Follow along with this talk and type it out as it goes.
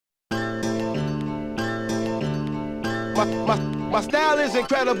My style is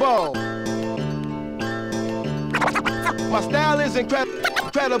incredible. My style is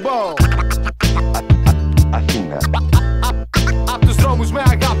incredible. Αθήνα. Απ' τους δρόμους με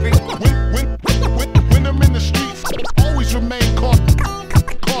αγάπη. When I'm in the streets, always remain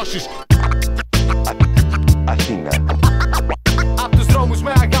cautious. Αθήνα. Απ' τους δρόμους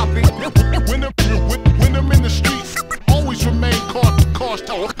με αγάπη. When I'm in the streets, always remain cautious.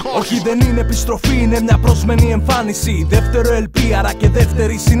 Όχι, δεν είναι επιστροφή, είναι μια πρόσμενη εμφάνιση. Δεύτερο LP, άρα και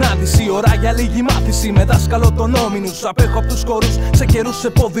δεύτερη συνάντηση. Ώρα για λίγη μάθηση με δάσκαλο τον Ominus. Απέχω απ' τους χορούς σε καιρούς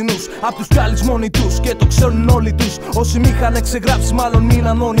επώδυνους. Απ' τους πιάλεις μόνοι τους και το ξέρουν όλοι τους. Όσοι μ' είχαν εξεγράψει, μάλλον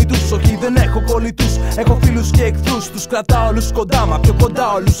μείναν μόνοι τους. Όχι, δεν έχω κολλητούς, έχω φίλους και εχθρούς. Τους κρατάω όλους κοντά, μα πιο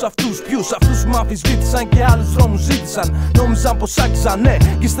κοντά όλους αυτούς. Ποιους, αυτούς που μ' αμφισβήτησαν και άλλους δρόμους ζήτησαν. Νόμιζαν πως άξιζαν, ναι,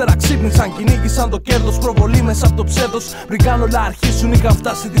 κι ύστερα ξύπνησαν. Κυνήγησαν το κέρδος, προβολή μέσα από το ψέδος. Πριν καν όλα αρχίσουν, είχαν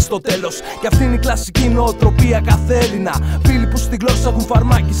φτάσει στο τέλος. Και αυτή είναι η κλασική νοοτροπία κάθε Έλληνα. Φίλοι που στη γλώσσα έχουν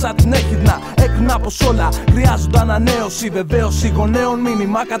φαρμάκι σαν την έχιδνα. Έκρινα πως όλα χρειάζονται ανανέωση. Βεβαίωση γονέων,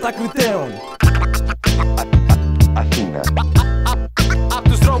 μήνυμα κατακριτέων. Αθήνα. Απ'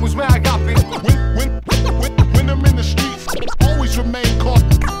 τους δρόμους με αγάπη. When I'm in the streets, always remain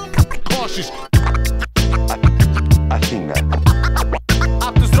cautious. Αθήνα.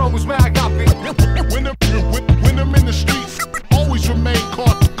 Απ' τους δρόμους με αγάπη. When I'm in the streets, always remain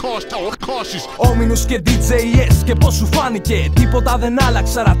cautious. Ominus και DJS, και πώς σου φάνηκε? Τίποτα δεν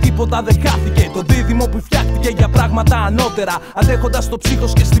άλλαξε, άρα τίποτα δεν χάθηκε. Το δίδυμο που φτιάχτηκε για πράγματα ανώτερα. Αντέχοντας το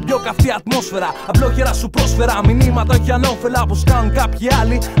ψύχος και στην πιο καυτή ατμόσφαιρα. Απλόχερα σου πρόσφερα μηνύματα όχι ανώφελα. Όπως κάνουν κάποιοι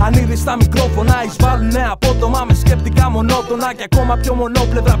άλλοι. Αν είδες στα μικρόφωνα, εισβάλλουνε απότομα με σκεπτικά μονότονα. Και ακόμα πιο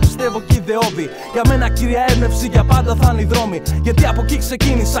μονόπλευρα πιστεύω κι ιδεώδη. Για μένα κύρια έμπνευση για πάντα θα είναι οι δρόμοι. Γιατί από εκεί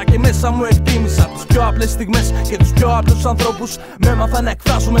ξεκίνησα και μέσα μου εκτίμησα τις πιο απλές στιγμές και τους πιο απλούς ανθρώπους. Με έμαθα να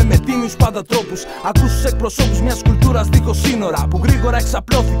εκφράζομαι με τίμιους πάντα τρόπους. Ακούς τους εκπροσώπους μιας κουλτούρας δίχως σύνορα. Που γρήγορα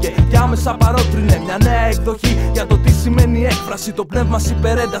εξαπλώθηκε και άμεσα παρότρινε μια νέα εκδοχή για το τι σημαίνει έκφραση. Το πνεύμα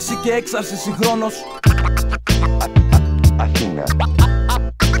υπερένταση και έξαρση συγχρόνως. Αθήνα.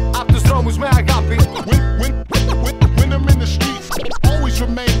 Απ' τους δρόμους με αγάπη. When I'm in the streets, always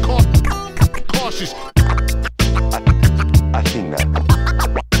remain cautious. Αθήνα.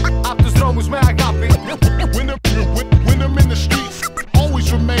 Απ' τους δρόμους με αγάπη. When I'm in the streets, always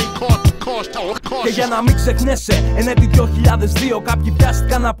remain cautious. Και για να μην ξεχνέσαι, εν έτη 2002 κάποιοι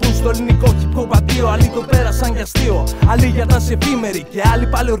πιάστηκαν να πούν στο ελληνικό hip hop αντίο. Άλλοι το πέρασαν για αστείο, άλλοι για τα εφήμεροι. Και άλλοι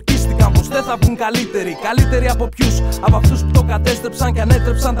πάλι ορκίστηκαν πως δεν θα βγουν καλύτεροι. Καλύτεροι από ποιους? Από αυτούς που το κατέστρεψαν και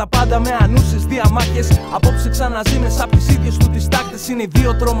ανέτρεψαν τα πάντα με ανούσιες διαμάχες. Απόψε ξαναζεί μέσα από τις ίδιες του τις τάκτες. Είναι οι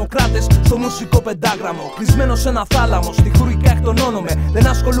δύο τρομοκράτες στο μουσικό πεντάγραμμο. Κλεισμένο σε ένα θάλαμο, στιχουργικά εκτονώνομαι. Δεν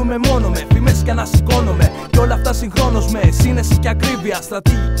ασχολούμαι μόνο με φήμες και ανασηκώνομαι. Και όλα αυτά συγχρόνως με σύνεση και ακρίβεια.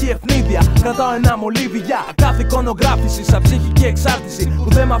 Στρατηγική ευνίδια. Κρατάω ένα μολύβι για κάθε εικονογράφηση. Σαν ψυχική εξάρτηση που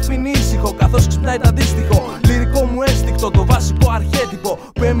δεν μ' αφήνει ήσυχο. Καθώς ξυπνάει το αντίστοιχο λυρικό μου αίσθηκτο. Το βασικό αρχέτυπο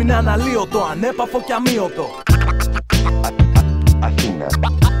που έμεινε αναλύωτο, ανέπαφο και αμύωτο. Αθήνα.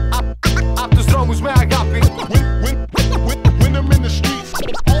 Απ' τους δρόμους με αγάπη. When I'm in the streets,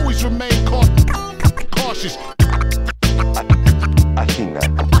 always remain cautious. Αθήνα.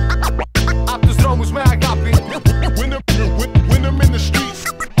 Απ' τους δρόμους με αγάπη. When I'm in the streets,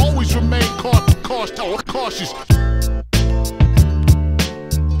 always remain cautious.